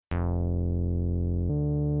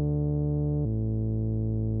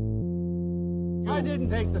I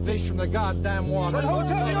didn't take the fish from the goddamn water.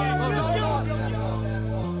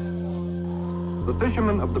 The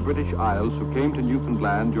fishermen of the British Isles who came to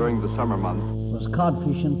Newfoundland during the summer months was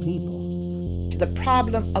codfish and people. The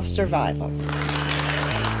problem of survival. The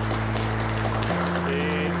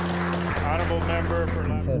honourable member for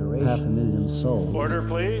Confederation. 500,000 souls. Order,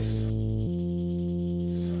 please.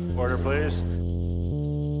 Order, please.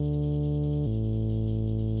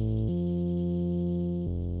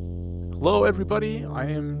 Hello, everybody. I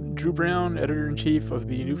am Drew Brown, Editor-in-Chief of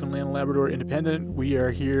the Newfoundland and Labrador Independent. We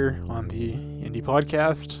are here on the Indie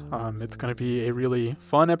Podcast. It's going to be a really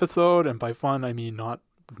fun episode, and by fun, I mean not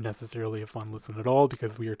necessarily a fun listen at all,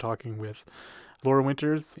 because we are talking with Laura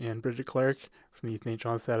Winters and Bridget Clark from the East St.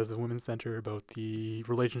 John Status of Women Centre about the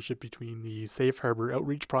relationship between the Safe Harbour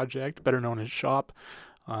Outreach Project, better known as SHOP,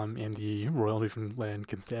 and the Royal Newfoundland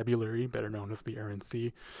Constabulary, better known as the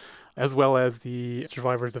RNC, as well as the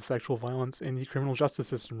Survivors of Sexual Violence in the Criminal Justice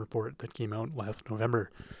System report that came out last November.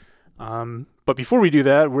 But before we do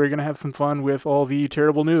that, we're going to have some fun with all the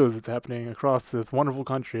terrible news that's happening across this wonderful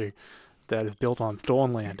country that is built on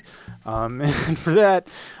stolen land. And for that,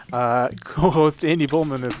 co-host Andy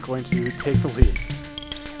Bullman is going to take the lead.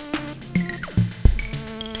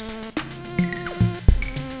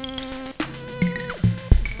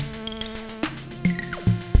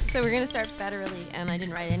 So we're going to start federally, and I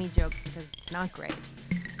didn't write any jokes because it's not great.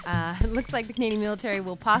 It looks like the Canadian military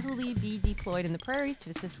will possibly be deployed in the prairies to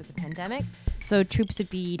assist with the pandemic. So troops would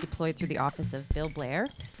be deployed through the office of Bill Blair,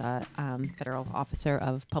 federal officer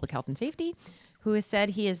of public health and safety, who has said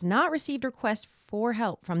he has not received requests for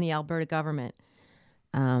help from the Alberta government.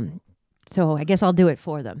 So I guess I'll do it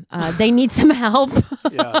for them. They need some help.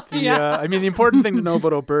 I mean, the important thing to know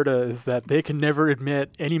about Alberta is that they can never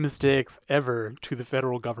admit any mistakes ever to the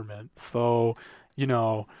federal government. So, you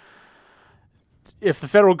know, if the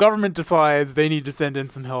federal government decides they need to send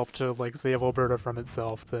in some help to, like, save Alberta from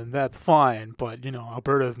itself, then that's fine. But, you know,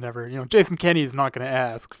 Alberta's never, Jason Kenney's not going to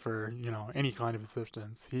ask for, any kind of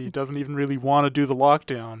assistance. He doesn't even really want to do the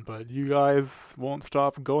lockdown, but you guys won't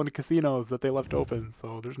stop going to casinos that they left open,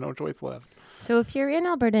 so there's no choice left. So if you're in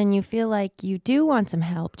Alberta and you feel like you do want some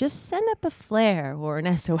help, just send up a flare or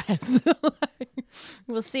an SOS.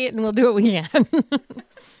 We'll see it and we'll do what we can.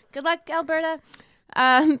 Good luck, Alberta.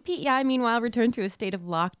 PEI, meanwhile, returned to a state of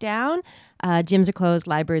lockdown. Gyms are closed,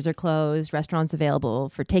 libraries are closed, restaurants available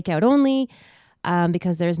for takeout only,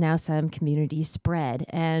 because there's now some community spread.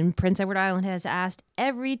 And Prince Edward Island has asked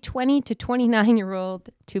every 20 to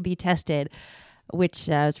 29-year-old to be tested, which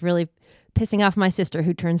is really pissing off my sister,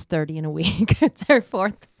 who turns 30 in a week. It's her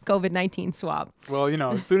fourth COVID-19 swab. Well,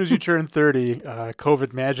 as soon as you turn 30,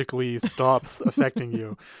 COVID magically stops affecting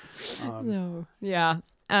you.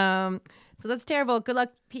 So that's terrible. Good luck,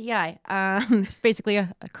 PEI. It's basically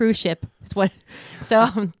a cruise ship. So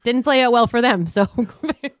didn't play out well for them. So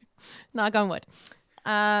knock on wood.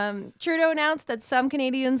 Trudeau announced that some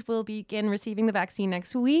Canadians will begin receiving the vaccine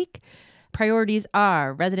next week. Priorities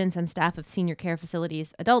are residents and staff of senior care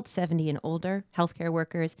facilities, adults 70 and older, healthcare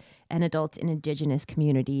workers, and adults in Indigenous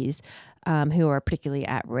communities who are particularly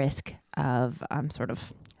at risk of sort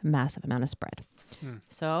of massive amount of spread.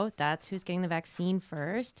 So that's who's getting the vaccine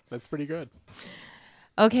first. That's pretty good.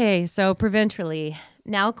 Okay, so provincially,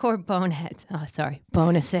 Nalcor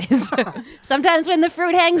bonuses. Sometimes when the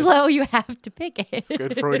fruit hangs low, you have to pick it.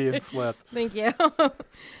 Good Freudian slip. Thank you.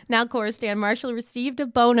 Nalcor Stan Marshall received a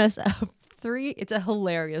bonus of it's a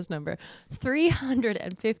hilarious number,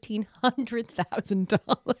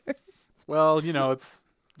 $315,000. Well, it's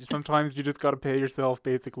sometimes you just got to pay yourself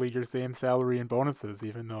basically your same salary and bonuses,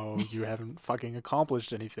 even though you haven't fucking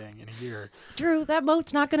accomplished anything in a year. Drew, that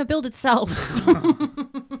moat's not going to build itself.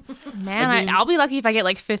 Man, I'll be lucky if I get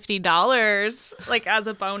like $50 like as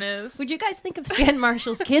a bonus. Would you guys think of Stan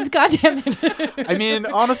Marshall's kids? Goddammit. I mean,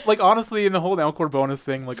 honestly, in the whole Nalcor bonus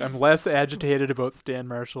thing, I'm less agitated about Stan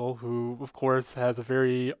Marshall, who, of course, has a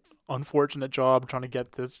very unfortunate job trying to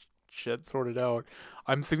get this shit sorted out.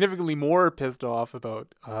 I'm significantly more pissed off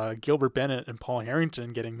about Gilbert Bennett and Paul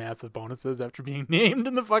Harrington getting massive bonuses after being named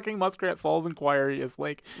in the fucking Muskrat Falls inquiry as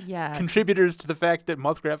contributors to the fact that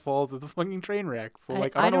Muskrat Falls is a fucking train wreck. So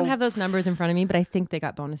I don't have those numbers in front of me, but I think they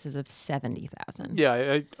got bonuses of $70,000. Yeah,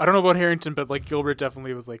 I don't know about Harrington, but Gilbert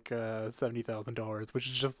definitely was $70,000, which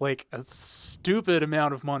is just a stupid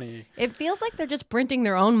amount of money. It feels like they're just printing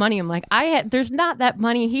their own money. I'm like, there's not that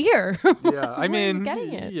money here. Yeah, I mean,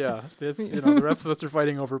 getting it. Yeah, it's, the rest of us are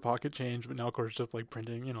fighting over pocket change, but Nalcor's just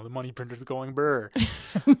printing, the money printer's going burr.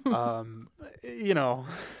 And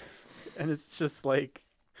it's just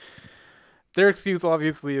their excuse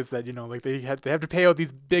obviously is that, like they have to pay out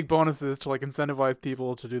these big bonuses to like incentivize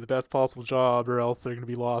people to do the best possible job, or else they're going to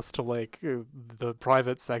be lost to like the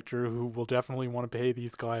private sector, who will definitely want to pay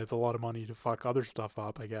these guys a lot of money to fuck other stuff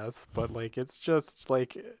up, I guess. But like, it's just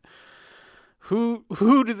like, who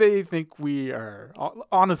do they think we are?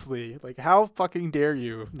 Honestly, like, how fucking dare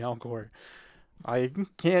you, Nalcor? I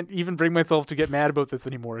can't even bring myself to get mad about this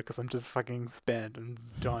anymore because I'm just fucking spent and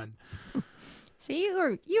done. See,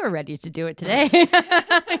 you were ready to do it today.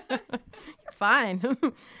 You're fine.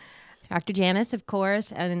 Dr. Janice, of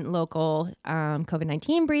course, and local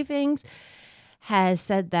COVID-19 briefings, has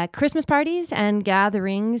said that Christmas parties and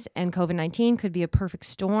gatherings and COVID-19 could be a perfect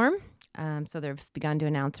storm. So they've begun to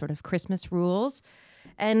announce sort of Christmas rules.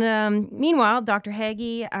 And meanwhile, Dr.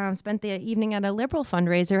 Hagee spent the evening at a Liberal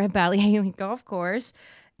fundraiser at Ballyhaley Golf Course.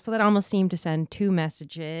 So that almost seemed to send two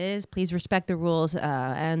messages. Please respect the rules,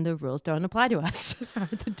 and the rules don't apply to us.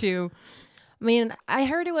 The two. I mean, I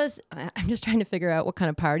heard it was, I'm just trying to figure out what kind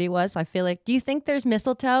of party it was. I feel like, do you think there's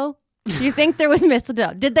mistletoe? Do you think there was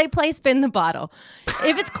mistletoe? Did they play spin the bottle?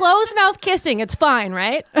 If it's closed mouth kissing, it's fine,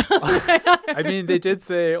 right? I mean, they did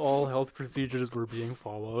say all health procedures were being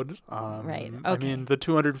followed. Right. Okay. I mean, the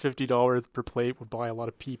 $250 per plate would buy a lot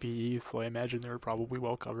of PPE, so I imagine they were probably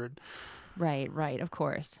well covered. Right. Of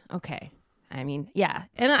course. Okay. I mean, yeah.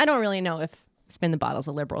 And I don't really know if spin the bottle's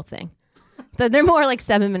a Liberal thing. They're more like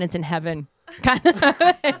 7 minutes in heaven. Kind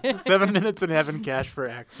of. 7 minutes in heaven, cash for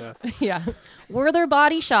access. Yeah. Were there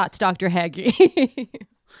body shots, Dr. Hagee?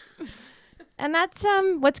 And that's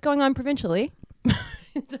what's going on provincially.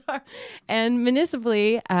 And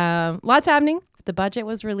municipally, lots happening. The budget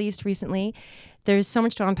was released recently. There's so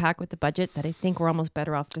much to unpack with the budget that I think we're almost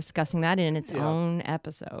better off discussing that in its own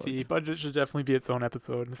episode. The budget should definitely be its own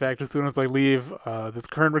episode. In fact, as soon as I leave this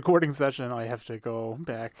current recording session, I have to go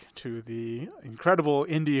back to the incredible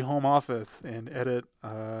indie home office and edit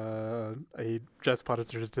a Jess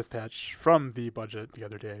Potter's dispatch from the budget the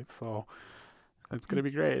other day. So it's going to be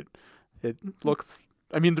great. It looks,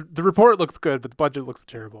 I mean, the report looks good, but the budget looks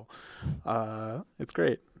terrible. It's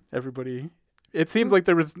great. Everybody... It seems like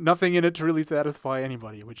there was nothing in it to really satisfy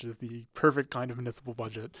anybody, which is the perfect kind of municipal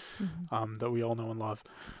budget that we all know and love.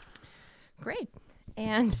 Great.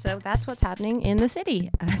 And so that's what's happening in the city.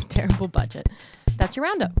 A terrible budget. That's your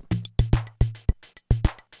roundup.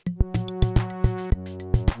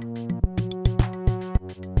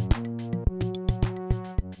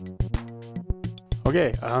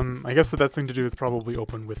 Okay, I guess the best thing to do is probably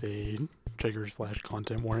open with a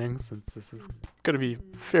trigger/content warning, since this is going to be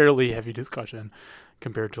fairly heavy discussion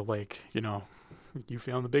compared to, like, you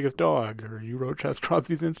found the biggest dog, or you wrote Chess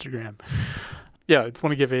Crosby's Instagram. Yeah, I just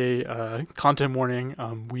want to give a content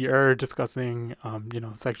warning. We are discussing,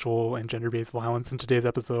 sexual and gender-based violence in today's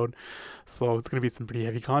episode, so it's going to be some pretty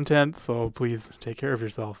heavy content, so please take care of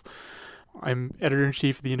yourself. I'm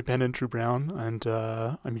editor-in-chief of The Independent, Drew Brown, and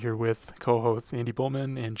I'm here with co-hosts Andy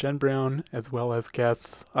Bowman and Jen Brown, as well as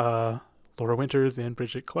guests Laura Winters and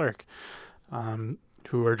Bridget Clark,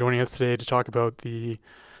 who are joining us today to talk about the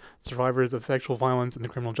survivors of sexual violence in the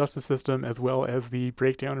criminal justice system, as well as the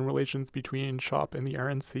breakdown in relations between SHOP and the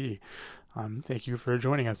RNC. Thank you for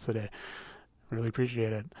joining us today. Really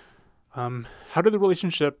appreciate it. How did the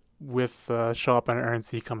relationship with SHOP and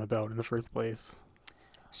RNC come about in the first place?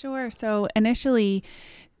 Sure. So initially,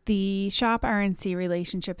 the SHOP RNC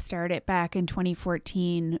relationship started back in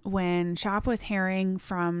 2014 when SHOP was hearing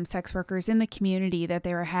from sex workers in the community that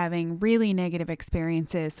they were having really negative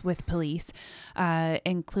experiences with police,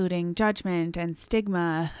 including judgment and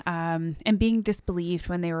stigma, and being disbelieved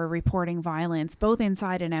when they were reporting violence, both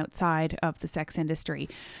inside and outside of the sex industry.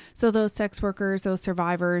 So those sex workers, those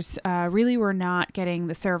survivors, really were not getting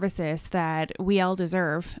the services that we all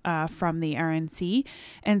deserve from the RNC.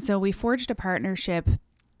 And so we forged a partnership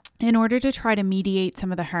in order to try to mediate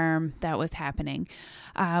some of the harm that was happening.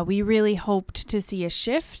 We really hoped to see a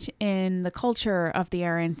shift in the culture of the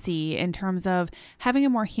RNC in terms of having a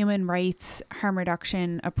more human rights harm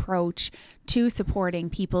reduction approach to supporting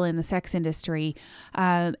people in the sex industry.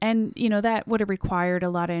 And, that would have required a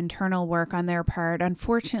lot of internal work on their part.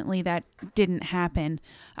 Unfortunately, that didn't happen.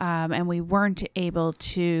 And we weren't able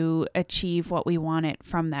to achieve what we wanted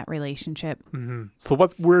from that relationship. Mm-hmm. So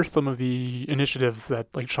what were some of the initiatives that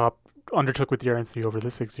SHOP undertook with the RNC over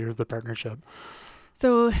the 6 years of the partnership?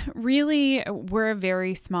 So really, we're a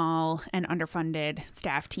very small and underfunded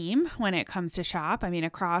staff team when it comes to SHOP. I mean,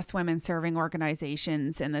 across women serving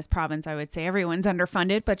organizations in this province, I would say everyone's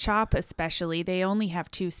underfunded, but SHOP especially, they only have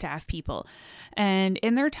 2 staff people. And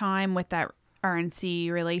in their time with that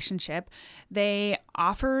RNC relationship, they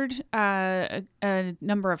offered a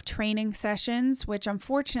number of training sessions, which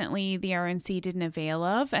unfortunately the RNC didn't avail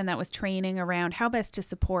of, and that was training around how best to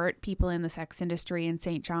support people in the sex industry in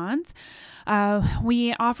St. John's.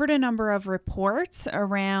 We offered a number of reports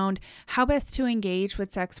around how best to engage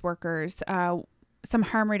with sex workers, some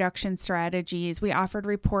harm reduction strategies. We offered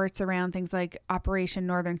reports around things like Operation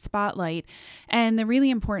Northern Spotlight. And the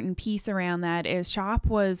really important piece around that is SHOP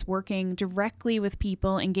was working directly with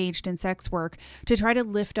people engaged in sex work to try to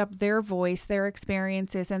lift up their voice, their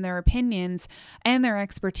experiences, and their opinions and their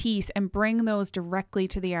expertise and bring those directly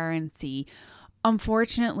to the RNC.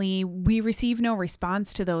 Unfortunately, we received no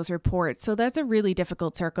response to those reports. So that's a really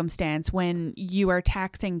difficult circumstance when you are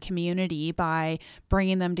taxing community by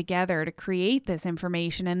bringing them together to create this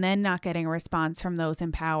information and then not getting a response from those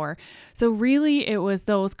in power. So really, it was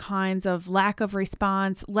those kinds of lack of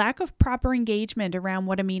response, lack of proper engagement around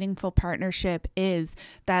what a meaningful partnership is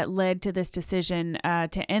that led to this decision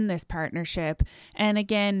to end this partnership. And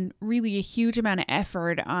again, really a huge amount of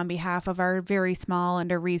effort on behalf of our very small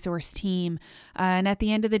under-resourced team. And at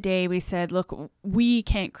the end of the day, we said, look, we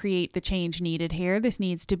can't create the change needed here. This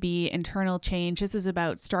needs to be internal change. This is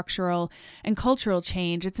about structural and cultural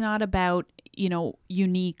change. It's not about,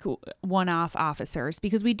 unique one-off officers,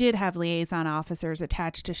 because we did have liaison officers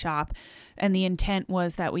attached to SHOP, and the intent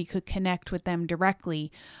was that we could connect with them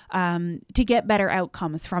directly to get better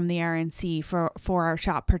outcomes from the RNC for our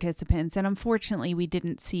SHOP participants. And unfortunately, we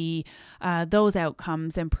didn't see those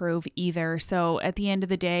outcomes improve either. So at the end of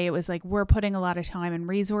the day, it was like, we're putting a lot of time and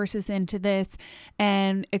resources into this,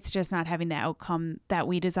 and it's just not having the outcome that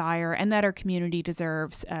we desire and that our community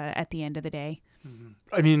deserves at the end of the day.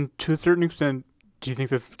 I mean, to a certain extent, do you think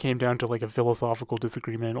this came down to like a philosophical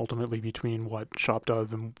disagreement ultimately between what SHOP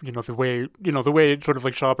does and, the way sort of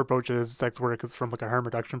like SHOP approaches sex work is from like a harm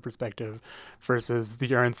reduction perspective versus the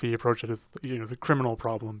RNC approach it as, as a criminal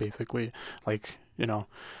problem, basically,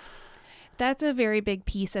 That's a very big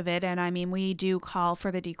piece of it. And I mean, we do call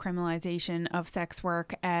for the decriminalization of sex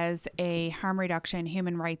work as a harm reduction,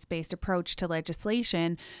 human rights-based approach to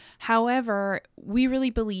legislation. However, we really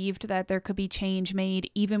believed that there could be change made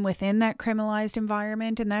even within that criminalized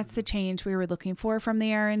environment. And that's the change we were looking for from the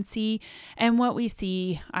RNC. And what we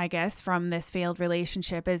see, I guess, from this failed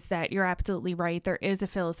relationship is that you're absolutely right. There is a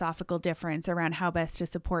philosophical difference around how best to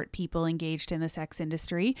support people engaged in the sex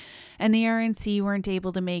industry. And the RNC weren't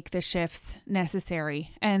able to make the shifts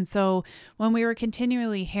necessary. And so when we were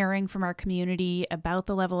continually hearing from our community about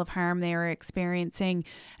the level of harm they were experiencing,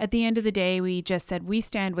 at the end of the day, we just said, we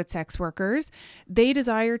stand with sex workers. They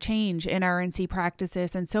desire change in RNC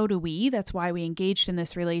practices, and so do we. That's why we engaged in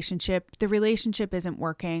this relationship. The relationship isn't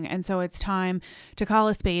working, and so it's time to call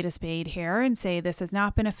a spade here and say this has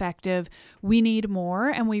not been effective. We need more,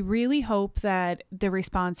 and we really hope that the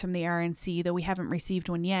response from the RNC, though we haven't received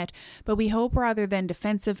one yet, but we hope rather than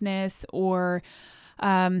defensiveness or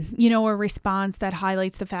a response that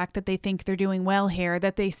highlights the fact that they think they're doing well here,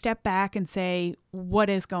 that they step back and say, what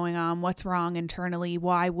is going on? What's wrong internally?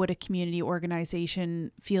 Why would a community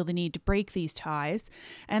organization feel the need to break these ties?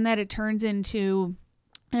 And that it turns into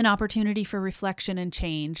an opportunity for reflection and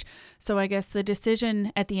change. So I guess the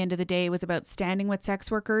decision at the end of the day was about standing with sex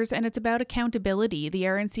workers, and it's about accountability. The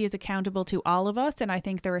RNC is accountable to all of us, and I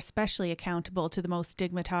think they're especially accountable to the most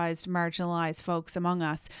stigmatized, marginalized folks among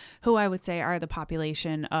us, who I would say are the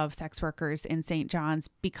population of sex workers in St. John's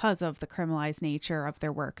because of the criminalized nature of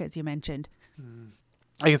their work, as you mentioned.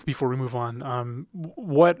 I guess before we move on,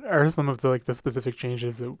 what are some of the specific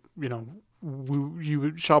changes that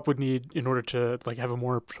SHOP would need in order to have a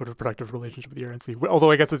more sort of productive relationship with the RNC?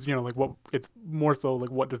 Although I guess it's it's more so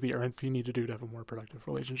what does the RNC need to do to have a more productive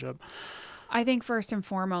relationship? I think first and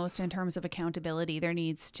foremost, in terms of accountability, there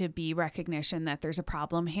needs to be recognition that there's a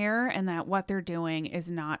problem here and that what they're doing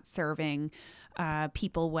is not serving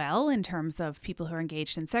people well in terms of people who are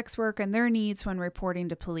engaged in sex work and their needs when reporting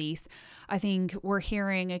to police. I think we're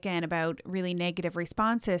hearing again about really negative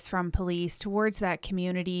responses from police towards that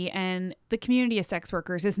community, and the community of sex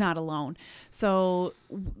workers is not alone. So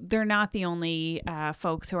they're not the only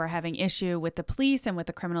folks who are having issue with the police and with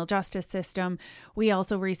the criminal justice system. We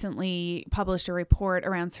also recently published a report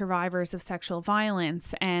around survivors of sexual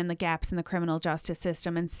violence and the gaps in the criminal justice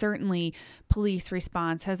system, and certainly police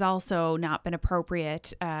response has also not been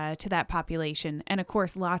appropriate to that population. And of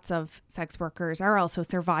course, lots of sex workers are also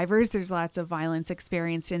survivors. There's lots of violence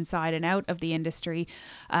experienced inside and out of the industry.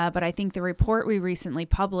 But I think the report we recently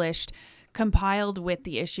published compiled with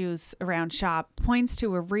the issues around SHOP, points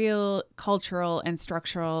to a real cultural and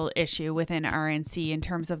structural issue within RNC in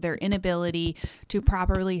terms of their inability to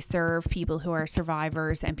properly serve people who are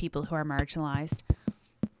survivors and people who are marginalized.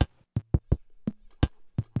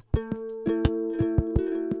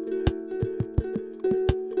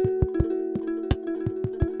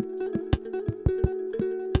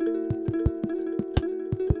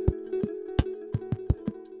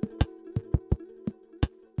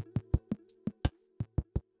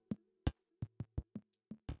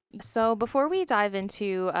 So before we dive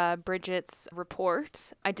into Bridget's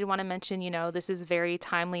report, I did want to mention, this is very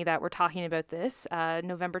timely that we're talking about this.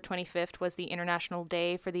 November 25th was the International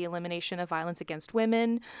Day for the Elimination of Violence Against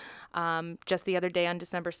Women. Just the other day on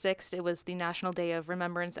December 6th, it was the National Day of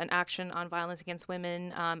Remembrance and Action on Violence Against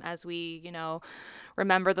Women, as we,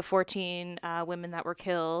 remember the 14 women that were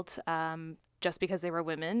killed just because they were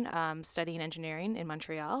women studying engineering in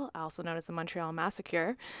Montreal, also known as the Montreal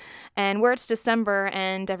Massacre. And where it's December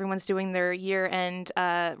and everyone's doing their year-end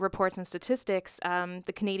reports and statistics,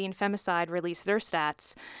 the Canadian Femicide released their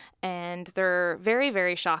stats, and they're very,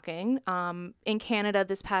 very shocking. In Canada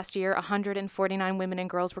this past year, 149 women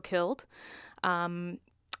and girls were killed.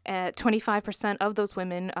 25% of those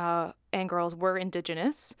women and girls were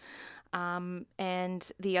Indigenous.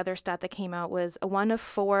 And the other stat that came out was 1 of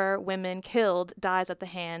 4 women killed dies at the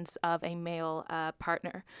hands of a male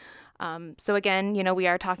partner. So again, we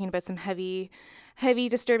are talking about some heavy,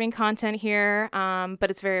 disturbing content here,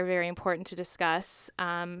 but it's very, very important to discuss.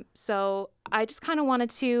 So I just kind of wanted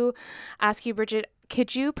to ask you, Bridget,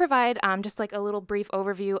 could you provide just like a little brief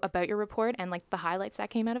overview about your report and like the highlights that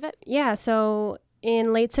came out of it? Yeah, so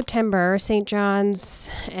in late September, St. John's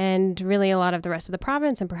and really a lot of the rest of the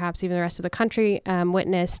province and perhaps even the rest of the country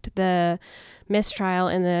witnessed the mistrial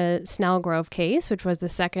in the Snell Grove case, which was the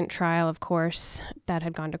second trial, of course, that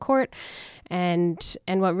had gone to court. And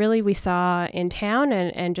what really we saw in town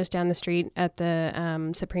and just down the street at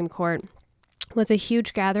the Supreme Court was a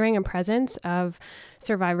huge gathering and presence of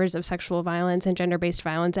survivors of sexual violence and gender-based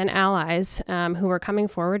violence and allies who were coming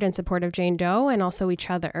forward in support of Jane Doe and also each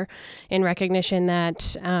other in recognition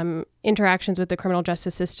that interactions with the criminal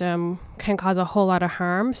justice system can cause a whole lot of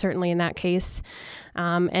harm, certainly in that case,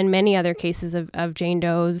 and many other cases of Jane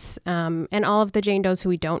Does and all of the Jane Does who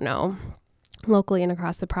we don't know locally and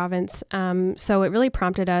across the province. So it really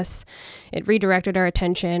prompted us, it redirected our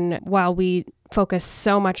attention while we focus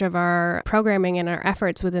so much of our programming and our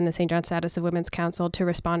efforts within the St. John's Status of Women's Council to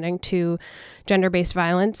responding to gender-based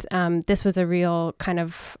violence. This was a real kind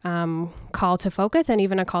of call to focus and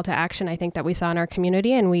even a call to action, I think, that we saw in our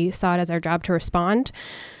community, and we saw it as our job to respond.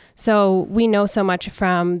 So we know so much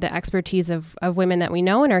from the expertise of women that we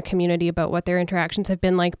know in our community about what their interactions have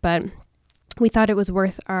been like, but we thought it was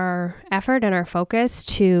worth our effort and our focus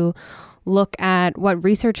to look at what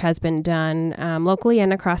research has been done locally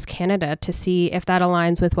and across Canada to see if that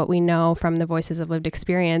aligns with what we know from the voices of lived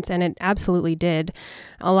experience. And it absolutely did.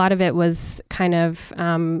 A lot of it was kind of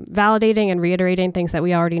validating and reiterating things that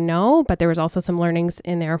we already know, but there was also some learnings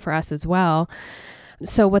in there for us as well.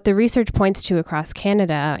 So what the research points to across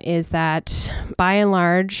Canada is that by and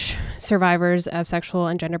large, survivors of sexual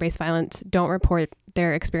and gender-based violence don't report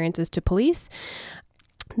their experiences to police.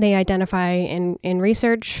 They identify in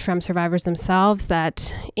research from survivors themselves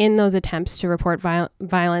that in those attempts to report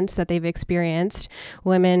violence that they've experienced,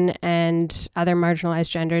 women and other marginalized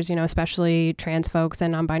genders, especially trans folks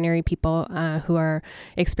and non-binary people who are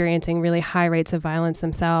experiencing really high rates of violence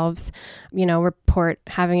themselves, report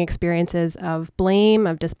having experiences of blame,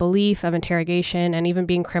 of disbelief, of interrogation, and even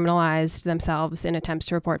being criminalized themselves in attempts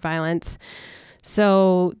to report violence.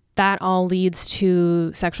 So that all leads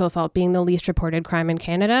to sexual assault being the least reported crime in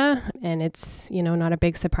Canada. And it's, not a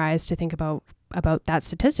big surprise to think about that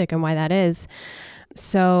statistic and why that is.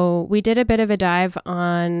 So we did a bit of a dive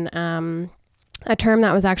on a term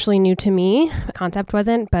that was actually new to me. The concept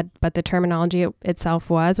wasn't, but the terminology itself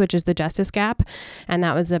was, which is the justice gap. And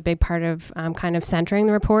that was a big part of kind of centering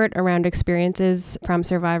the report around experiences from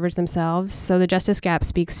survivors themselves. So the justice gap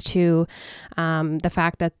speaks to the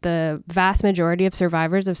fact that the vast majority of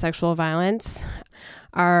survivors of sexual violence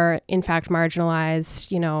are in fact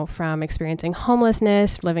marginalized, from experiencing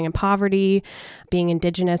homelessness, living in poverty, being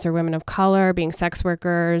Indigenous or women of color, being sex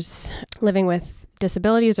workers, living with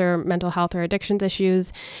disabilities or mental health or addictions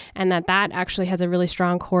issues, and that actually has a really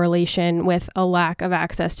strong correlation with a lack of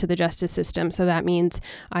access to the justice system. So that means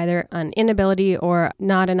either an inability or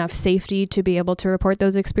not enough safety to be able to report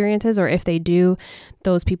those experiences, or if they do,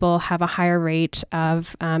 those people have a higher rate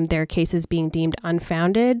of their cases being deemed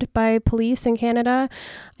unfounded by police in Canada.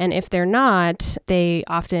 And if they're not, they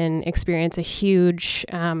often experience a huge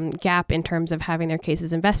gap in terms of having their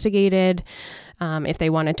cases investigated. If they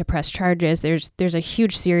wanted to press charges, there's a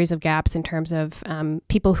huge series of gaps in terms of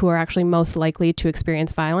people who are actually most likely to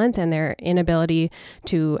experience violence and their inability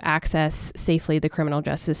to access safely the criminal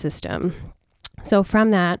justice system. So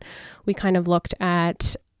from that, we kind of looked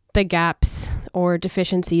at the gaps or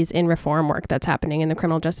deficiencies in reform work that's happening in the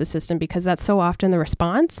criminal justice system, because that's so often the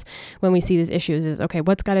response when we see these issues is, okay,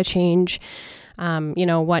 what's got to change?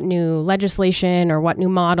 What new legislation or what new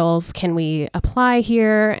models can we apply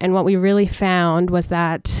here? And what we really found was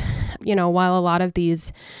that, while a lot of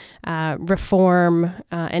these reform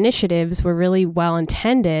initiatives were really well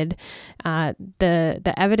intended,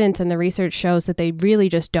 the evidence and the research shows that they really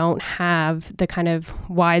just don't have the kind of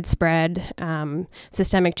widespread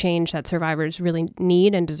systemic change that survivors really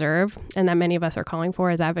need and deserve, and that many of us are calling for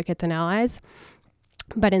as advocates and allies.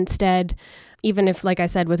 But instead, even if, like I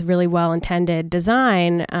said, with really well-intended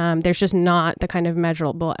design, there's just not the kind of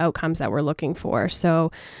measurable outcomes that we're looking for.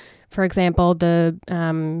 So, for example, the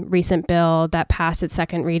recent bill that passed its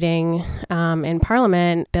second reading in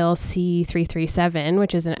Parliament, Bill C-337,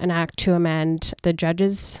 which is an act to amend the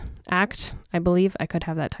Judges Act, I believe. I could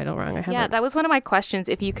have that title wrong. That was one of my questions.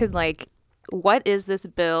 If you could, what is this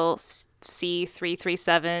Bill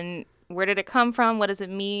C-337? Where did it come from? What does it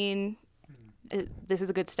mean? This is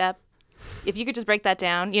a good step. If you could just break that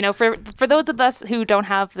down, for those of us who don't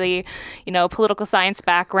have the, political science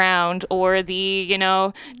background or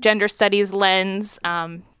the, gender studies lens,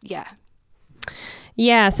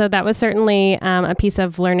 Yeah, so that was certainly a piece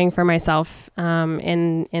of learning for myself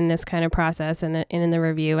in this kind of process and in the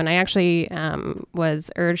review. And I actually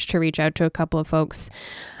was urged to reach out to a couple of folks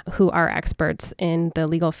who are experts in the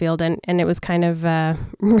legal field. And it was kind of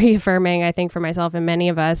reaffirming, I think, for myself and many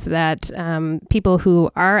of us that people who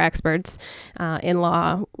are experts in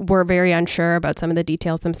law were very unsure about some of the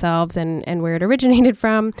details themselves and where it originated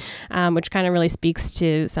from, which kind of really speaks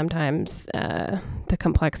to sometimes the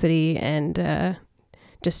complexity and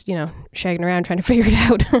just, shagging around trying to figure it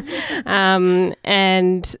out.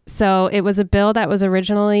 And so it was a bill that was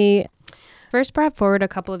originally first brought forward a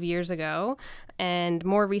couple of years ago. And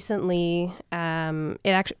more recently, when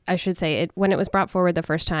it was brought forward the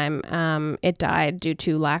first time, it died due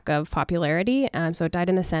to lack of popularity. So it died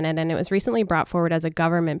in the Senate, and it was recently brought forward as a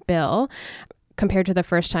government bill, compared to the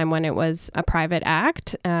first time when it was a private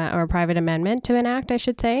act or a private amendment to an act, I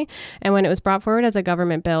should say. And when it was brought forward as a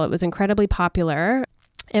government bill, it was incredibly popular.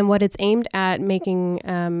 And what it's aimed at making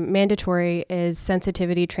mandatory is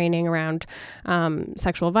sensitivity training around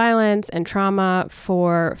sexual violence and trauma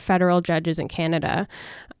for federal judges in Canada.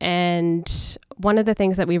 And one of the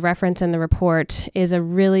things that we reference in the report is a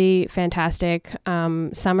really fantastic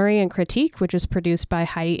summary and critique, which was produced by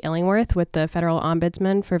Heidi Illingworth with the Federal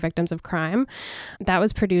Ombudsman for Victims of Crime. That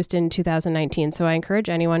was produced in 2019. So I encourage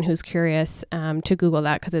anyone who's curious to Google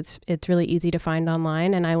that, because it's really easy to find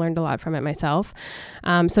online, and I learned a lot from it myself.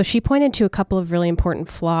 So she pointed to a couple of really important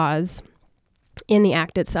flaws in the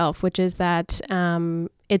act itself, which is that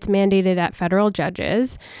it's mandated at federal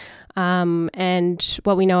judges. And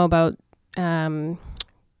what we know about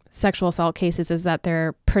sexual assault cases is that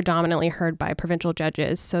they're predominantly heard by provincial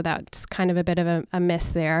judges. So that's kind of a bit of a miss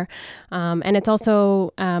there. And it's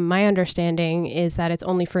also, my understanding is that it's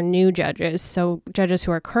only for new judges. So judges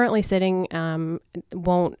who are currently sitting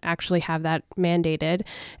won't actually have that mandated.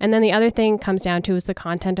 And then the other thing comes down to is the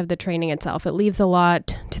content of the training itself. It leaves a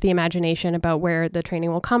lot to the imagination about where the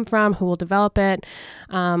training will come from, who will develop it,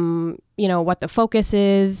 what the focus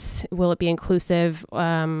is. Will it be inclusive,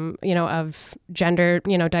 of gender,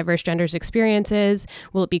 diverse genders' experiences?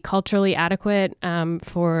 Will it be culturally adequate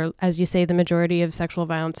for, as you say, the majority of sexual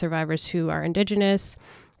violence survivors who are Indigenous?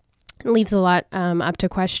 It leaves a lot up to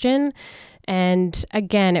question. And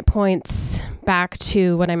again, it points back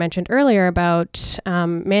to what I mentioned earlier about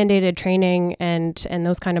mandated training and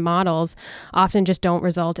those kind of models often just don't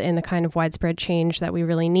result in the kind of widespread change that we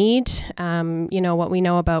really need. What we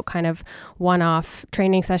know about kind of one-off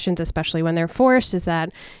training sessions, especially when they're forced, is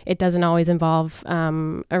that it doesn't always involve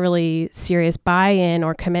a really serious buy-in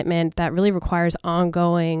or commitment that really requires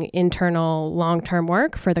ongoing internal long-term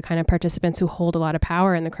work for the kind of participants who hold a lot of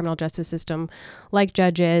power in the criminal justice system, like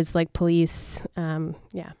judges, like police.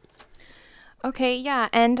 Okay, yeah.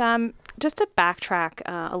 And just to backtrack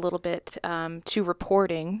a little bit to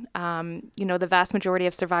reporting, the vast majority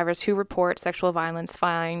of survivors who report sexual violence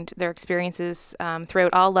find their experiences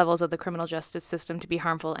throughout all levels of the criminal justice system to be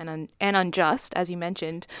harmful and unjust, as you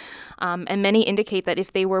mentioned. And many indicate that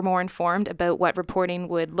if they were more informed about what reporting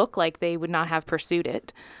would look like, they would not have pursued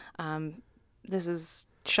it. This is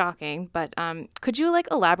shocking, but could you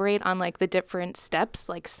elaborate on the different steps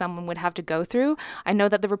someone would have to go through? I know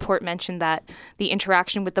that the report mentioned that the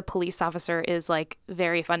interaction with the police officer is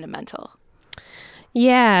very fundamental.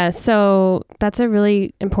 Yeah, so that's a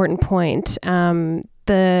really important point.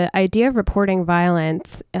 The idea of reporting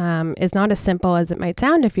violence is not as simple as it might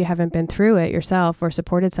sound if you haven't been through it yourself or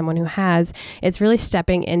supported someone who has. It's really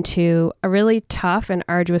stepping into a really tough and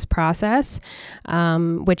arduous process,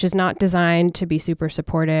 which is not designed to be super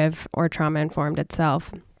supportive or trauma-informed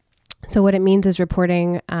itself. So what it means is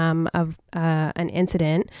reporting of an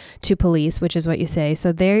incident to police, which is what you say.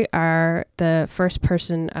 So they are the first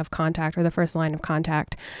person of contact or the first line of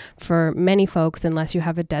contact for many folks, unless you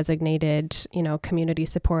have a designated, community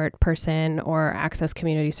support person or access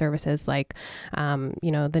community services like,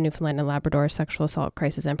 the Newfoundland and Labrador Sexual Assault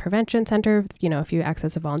Crisis and Prevention Center. If you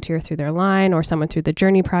access a volunteer through their line or someone through the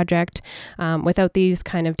Journey Project, without these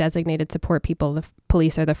kind of designated support people, the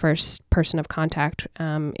police are the first person of contact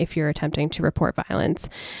if you're attempting to report violence.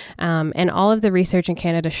 And all of the research in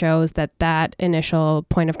Canada shows that initial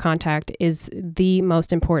point of contact is the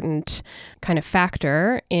most important kind of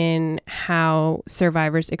factor in how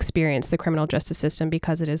survivors experience the criminal justice system,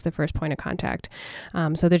 because it is the first point of contact.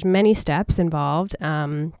 So there's many steps involved.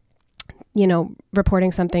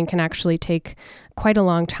 Reporting something can actually take quite a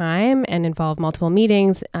long time and involve multiple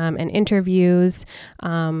meetings and interviews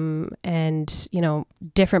and,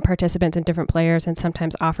 different participants and different players, and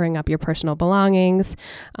sometimes offering up your personal belongings.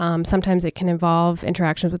 Sometimes it can involve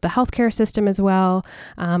interactions with the healthcare system as well.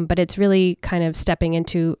 But it's really kind of stepping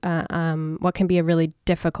into what can be a really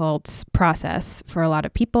difficult process for a lot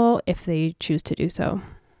of people if they choose to do so.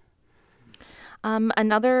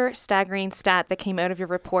 Another staggering stat that came out of your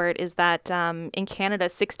report is that in Canada,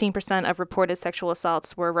 16% of reported sexual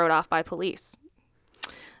assaults were wrote off by police,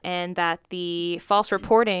 and that the false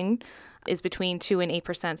reporting is between 2 and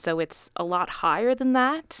 8%, so it's a lot higher than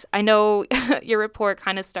that. I know your report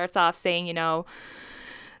kind of starts off saying,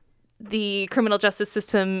 the criminal justice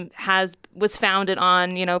system was founded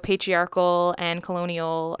on, patriarchal and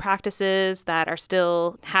colonial practices that are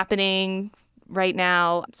still happening right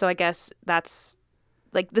now. So I guess that's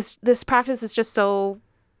this practice is just so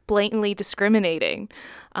blatantly discriminating.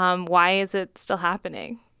 Why is it still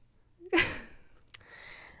happening?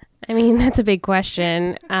 I mean, that's a big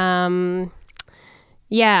question. I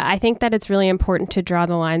think that it's really important to draw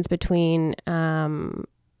the lines between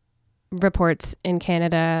reports in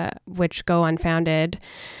Canada which go unfounded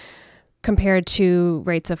compared to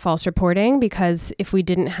rates of false reporting, because if we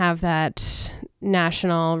didn't have that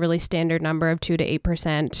national really standard number of 2 to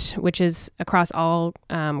 8%, which is across all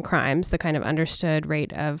crimes, the kind of understood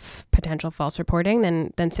rate of potential false reporting,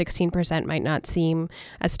 then 16% might not seem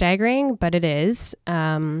as staggering, but it is.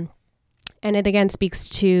 And it again speaks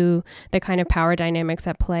to the kind of power dynamics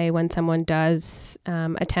at play when someone does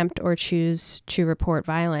attempt or choose to report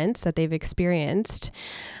violence that they've experienced.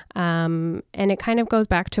 And it kind of goes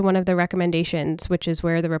back to one of the recommendations, which is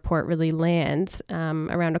where the report really lands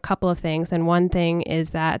around a couple of things. And one thing is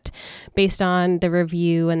that based on the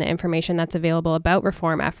review and the information that's available about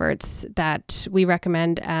reform efforts, that we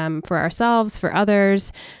recommend for ourselves, for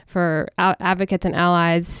others, for advocates and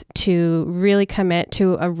allies to really commit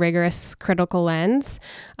to a rigorous critical lens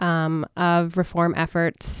of reform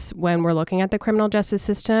efforts when we're looking at the criminal justice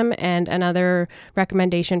system. And another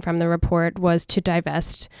recommendation from the report was to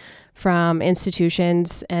divest from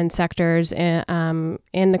institutions and sectors in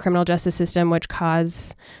the criminal justice system which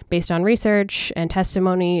cause, based on research and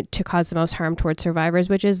testimony, to cause the most harm towards survivors,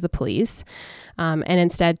 which is the police, and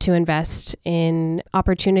instead to invest in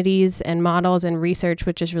opportunities and models and research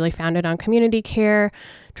which is really founded on community care,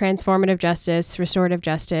 transformative justice, restorative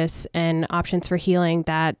justice, and options for healing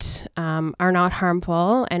that are not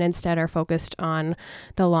harmful and instead are focused on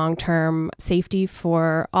the long-term safety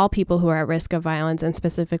for all people who are at risk of violence, and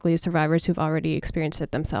specifically survivors who've already experienced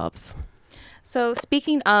it themselves. So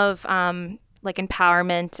speaking of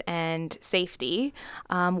empowerment and safety,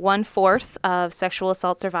 1/4 of sexual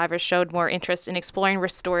assault survivors showed more interest in exploring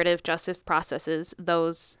restorative justice processes,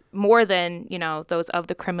 those more than, those of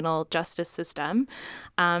the criminal justice system.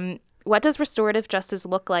 What does restorative justice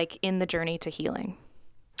look like in the journey to healing?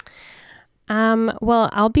 Well,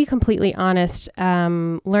 I'll be completely honest.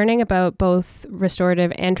 Learning about both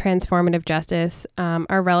restorative and transformative justice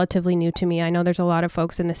are relatively new to me. I know there's a lot of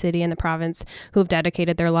folks in the city and the province who've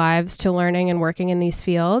dedicated their lives to learning and working in these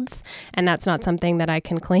fields, and that's not something that I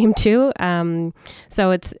can claim to.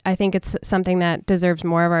 So I think it's something that deserves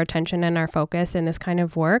more of our attention and our focus in this kind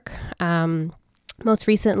of work. Most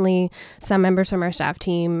recently, some members from our staff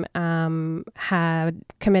team had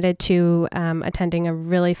committed to attending a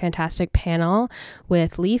really fantastic panel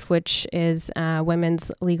with LEAF, which is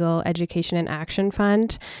Women's Legal Education and Action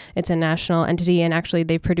Fund. It's a national entity, and actually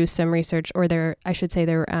they've produced some research, or their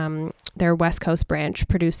West Coast branch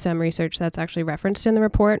produced some research that's actually referenced in the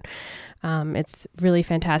report. It's really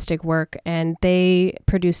fantastic work, and they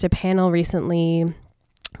produced a panel recently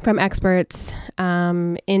from experts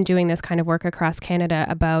in doing this kind of work across Canada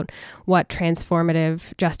about what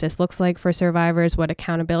transformative justice looks like for survivors, what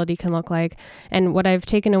accountability can look like. And what I've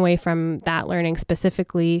taken away from that learning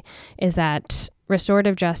specifically is that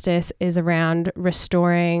restorative justice is around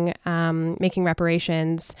restoring, making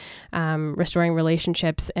reparations, restoring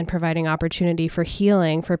relationships, and providing opportunity for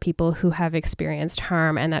healing for people who have experienced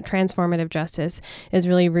harm. And that transformative justice is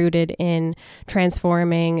really rooted in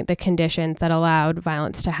transforming the conditions that allowed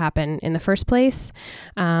violence to happen in the first place.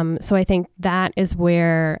 So I think that is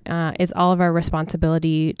where is all of our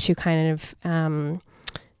responsibility to kind of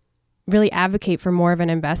really advocate for more of an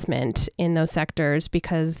investment in those sectors,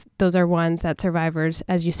 because those are ones that survivors,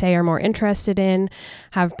 as you say, are more interested in,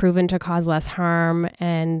 have proven to cause less harm,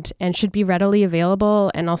 and should be readily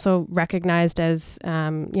available and also recognized as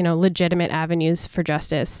legitimate avenues for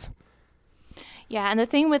justice. Yeah, and the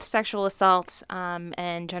thing with sexual assault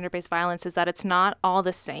and gender-based violence is that it's not all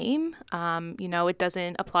the same. It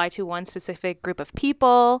doesn't apply to one specific group of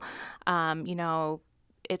people.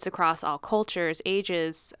 It's across all cultures,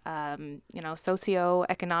 ages,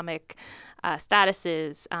 socioeconomic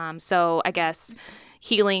statuses. So I guess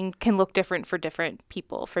healing can look different for different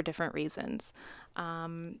people for different reasons.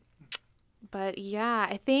 But yeah,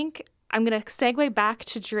 I think I'm going to segue back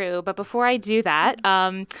to Drew. But before I do that,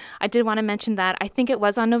 I did want to mention that I think it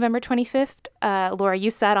was on November 25th. Laura, you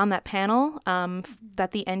sat on that panel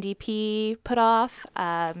that the NDP put off.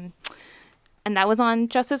 And that was on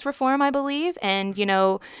justice reform, I believe. And,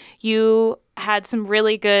 you had some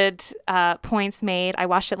really good points made. I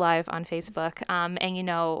watched it live on Facebook.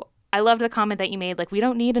 I loved the comment that you made, like, we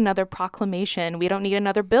don't need another proclamation. We don't need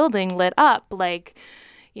another building lit up. Like,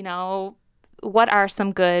 what are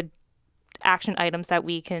some good action items that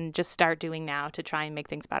we can just start doing now to try and make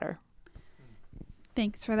things better?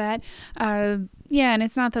 Thanks for that. Yeah, and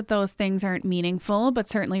it's not that those things aren't meaningful, but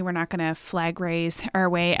certainly we're not going to flag raise our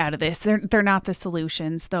way out of this. They're not the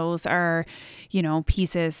solutions. Those are,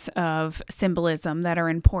 pieces of symbolism that are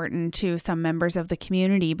important to some members of the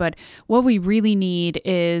community. But what we really need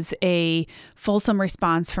is a fulsome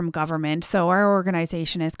response from government. So our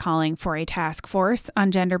organization is calling for a task force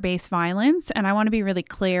on gender-based violence. And I want to be really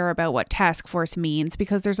clear about what task force means,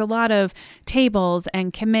 because there's a lot of tables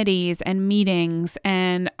and committees and meetings.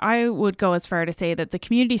 And I would go as far to say that the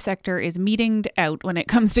community sector is meetinged out when it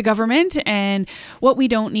comes to government. And what we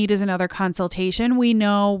don't need is another consultation. We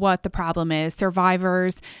know what the problem is.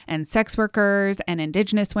 Survivors and sex workers and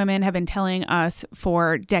Indigenous women have been telling us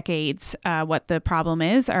for decades what the problem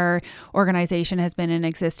is. Our organization has been in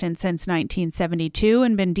existence since 1972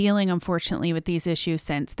 and been dealing, unfortunately, with these issues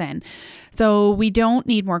since then. So we don't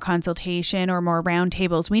need more consultation or more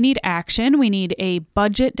roundtables. We need action. We need a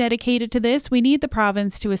budget dedicated to this. We need the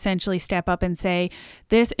province to essentially step up and say,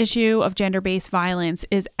 this issue of gender-based violence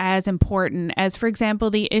is as important as, for example,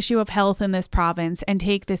 the issue of health in this province, and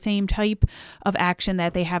take the same type of action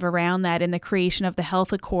that they have around that in the creation of the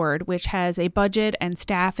Health Accord, which has a budget and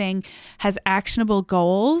staffing, has actionable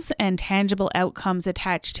goals and tangible outcomes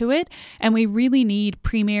attached to it. And we really need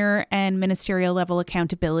premier and ministerial level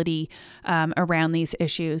accountability around these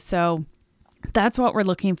issues. So that's what we're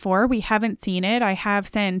looking for. We haven't seen it. I have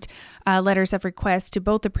sent letters of request to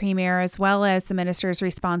both the Premier as well as the ministers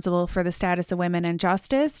responsible for the status of women and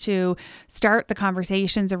justice to start the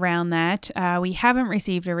conversations around that. We haven't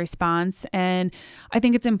received a response. And I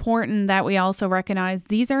think it's important that we also recognize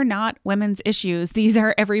these are not women's issues. These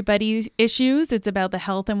are everybody's issues. It's about the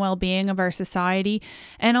health and well-being of our society.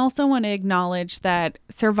 And also want to acknowledge that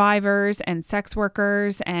survivors and sex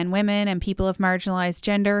workers and women and people of marginalized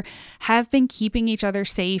gender have been keeping each other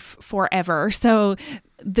safe forever. So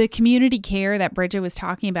the community care that Bridget was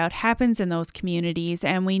talking about happens in those communities,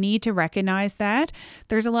 and we need to recognize that.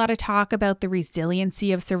 There's a lot of talk about the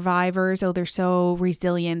resiliency of survivors. Oh, they're so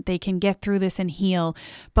resilient. They can get through this and heal.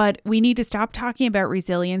 But we need to stop talking about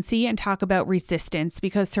resiliency and talk about resistance,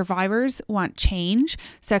 because survivors want change.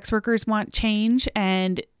 Sex workers want change.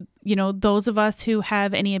 And those of us who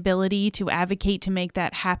have any ability to advocate to make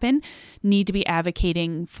that happen need to be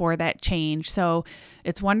advocating for that change. So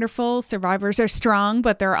it's wonderful. Survivors are strong,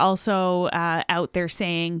 but they're also out there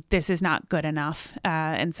saying this is not good enough.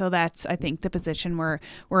 And so that's, I think, the position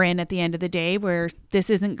we're in at the end of the day, where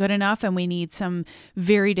this isn't good enough and we need some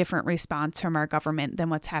very different response from our government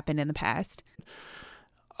than what's happened in the past.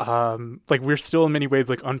 We're still in many ways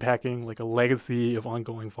unpacking a legacy of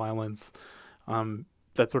ongoing violence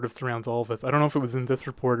that sort of surrounds all of us. I don't know if it was in this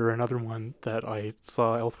report or another one that I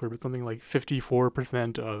saw elsewhere, but something like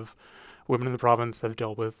 54% of women in the province have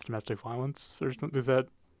dealt with domestic violence or something. Is that?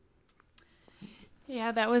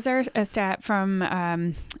 Yeah, that was a stat from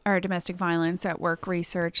our domestic violence at work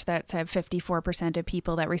research that said 54% of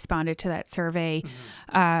people that responded to that survey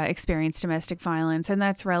experienced domestic violence. And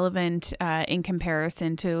that's relevant in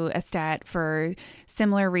comparison to a stat for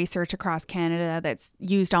similar research across Canada that's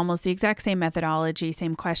used almost the exact same methodology,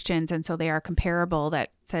 same questions. And so they are comparable,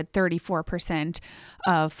 that said 34%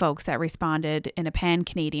 of folks that responded in a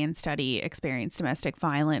pan-Canadian study experienced domestic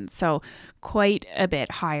violence. So quite a bit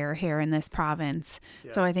higher here in this province.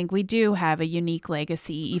 Yeah. So I think we do have a unique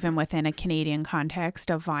legacy, even within a Canadian context,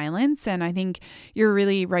 of violence. And I think you're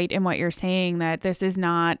really right in what you're saying, that this is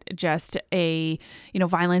not just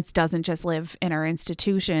violence doesn't just live in our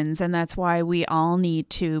institutions. And that's why we all need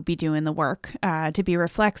to be doing the work, to be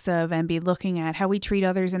reflexive and be looking at how we treat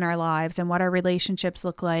others in our lives and what our relationships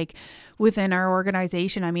look like within our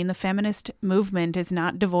organization. I mean, the feminist movement is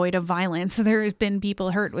not devoid of violence. There has been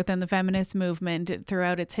people hurt within the feminist movement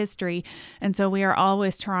throughout its history. And so we are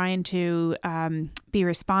always trying to be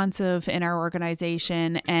responsive in our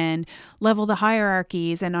organization and level the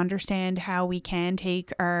hierarchies and understand how we can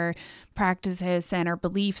take our practices and our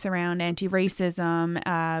beliefs around anti-racism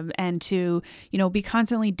and to, be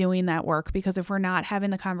constantly doing that work. Because if we're not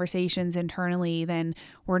having the conversations internally, then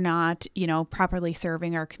we're not, properly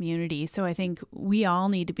serving our community. So I think we all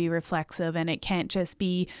need to be reflexive, and it can't just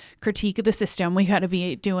be critique of the system. We got to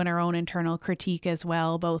be doing our own internal critique as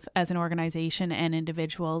well, both as an organization and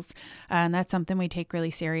individuals. And that's something we take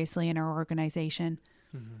really seriously in our organization.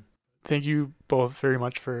 Mm-hmm. Thank you both very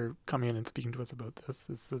much for coming in and speaking to us about this.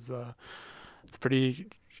 This is it's pretty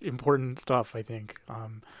important stuff, I think.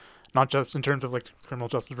 Not just in terms of criminal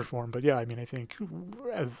justice reform, but yeah, I mean, I think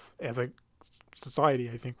as a society,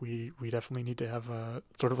 I think we definitely need to have a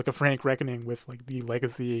sort of a frank reckoning with the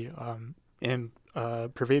legacy and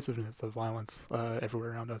pervasiveness of violence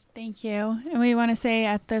everywhere around us. Thank you. And we want to say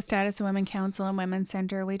at the Status of Women Council and Women's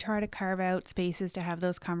Centre, we try to carve out spaces to have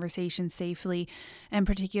those conversations safely. And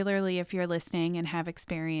particularly if you're listening and have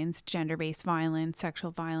experienced gender-based violence,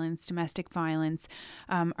 sexual violence, domestic violence,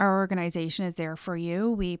 our organization is there for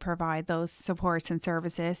you. We provide those supports and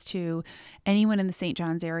services to anyone in the St.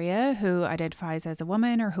 John's area who identifies as a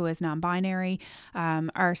woman or who is non-binary.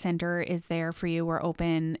 Our center is there for you. We're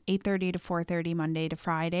open 8:30 to 4:30 Monday to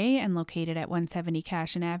Friday and located at 170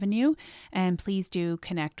 Cashin Avenue. And please do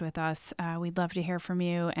connect with us. We'd love to hear from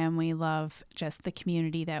you, and we love just the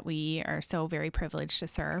community that we are so very privileged to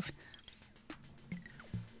serve.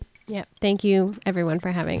 Yeah, thank you everyone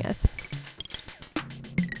for having us.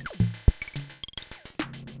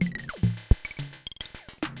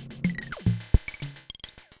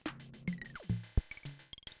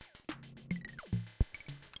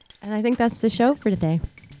 And I think that's the show for today.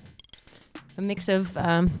 A mix of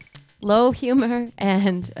low humor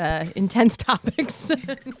and intense topics.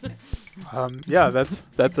 Yeah,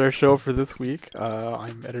 that's our show for this week.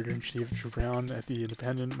 I'm Editor-in-Chief Drew Brown at The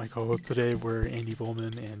Independent. My co-hosts today were Andy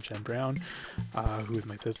Bowman and Jen Brown, who is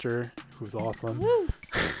my sister, who's awesome. Woo!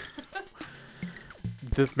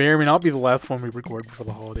 This may or may not be the last one we record before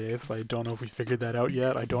the holidays. I don't know if we figured that out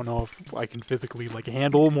yet. I don't know if I can physically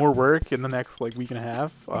handle more work in the next week and a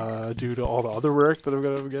half due to all the other work that I've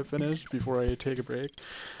got to get finished before I take a break.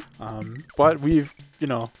 But we've,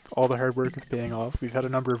 all the hard work is paying off. We've had a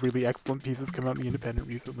number of really excellent pieces come out in The Independent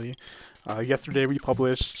recently. Yesterday we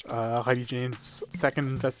published Heidi Jane's second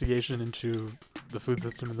investigation into the food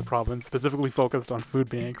system in the province, specifically focused on food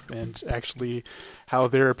banks and actually how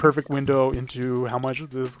they're a perfect window into how much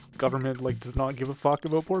this government like does not give a fuck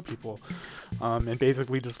about poor people, and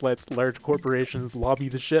basically just lets large corporations lobby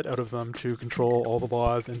the shit out of them to control all the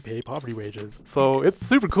laws and pay poverty wages. So it's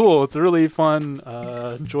super cool. It's a really fun,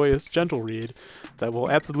 joyous, gentle read that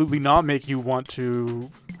will absolutely not make you want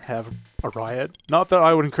to have a riot. Not that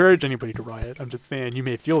I would encourage anybody to riot. I'm just saying you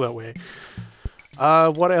may feel that way.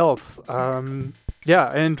 What else?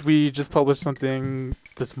 Yeah, and we just published something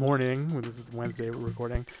this morning. This is Wednesday we're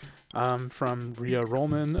recording. From Rhea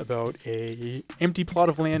Rollman about a empty plot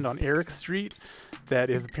of land on Eric Street that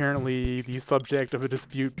is apparently the subject of a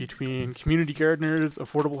dispute between community gardeners,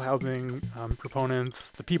 affordable housing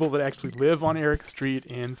proponents, the people that actually live on Eric Street,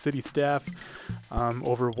 and city staff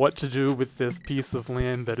over what to do with this piece of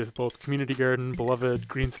land that is both community garden, beloved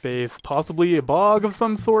green space, possibly a bog of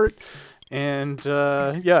some sort. And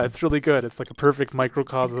yeah, it's really good. It's like a perfect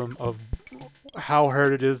microcosm of how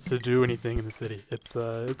hard it is to do anything in the city.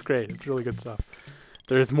 It's great. It's really good stuff.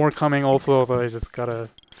 There's more coming also that I just gotta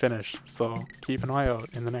finish, so keep an eye out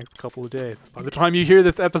in the next couple of days. By the time you hear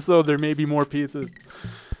this episode, there may be more pieces.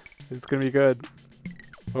 It's gonna be good.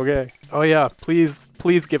 Okay. Oh yeah, please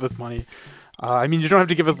give us money. I mean, you don't have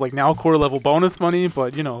to give us like Nalcor level bonus money,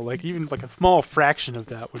 but you know, like even like a small fraction of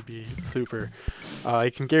that would be super. I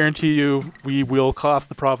can guarantee you we will cost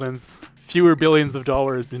the province fewer billions of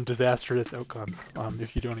dollars in disastrous outcomes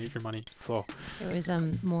if you donate your money. So it was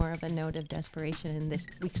more of a note of desperation in this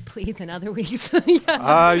week's plea than other weeks. You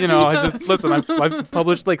know, I just listen. I've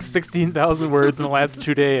published like 16,000 words in the last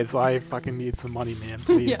 2 days. I fucking need some money, man.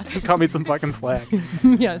 Please cut me some fucking slack.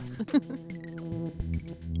 Yes.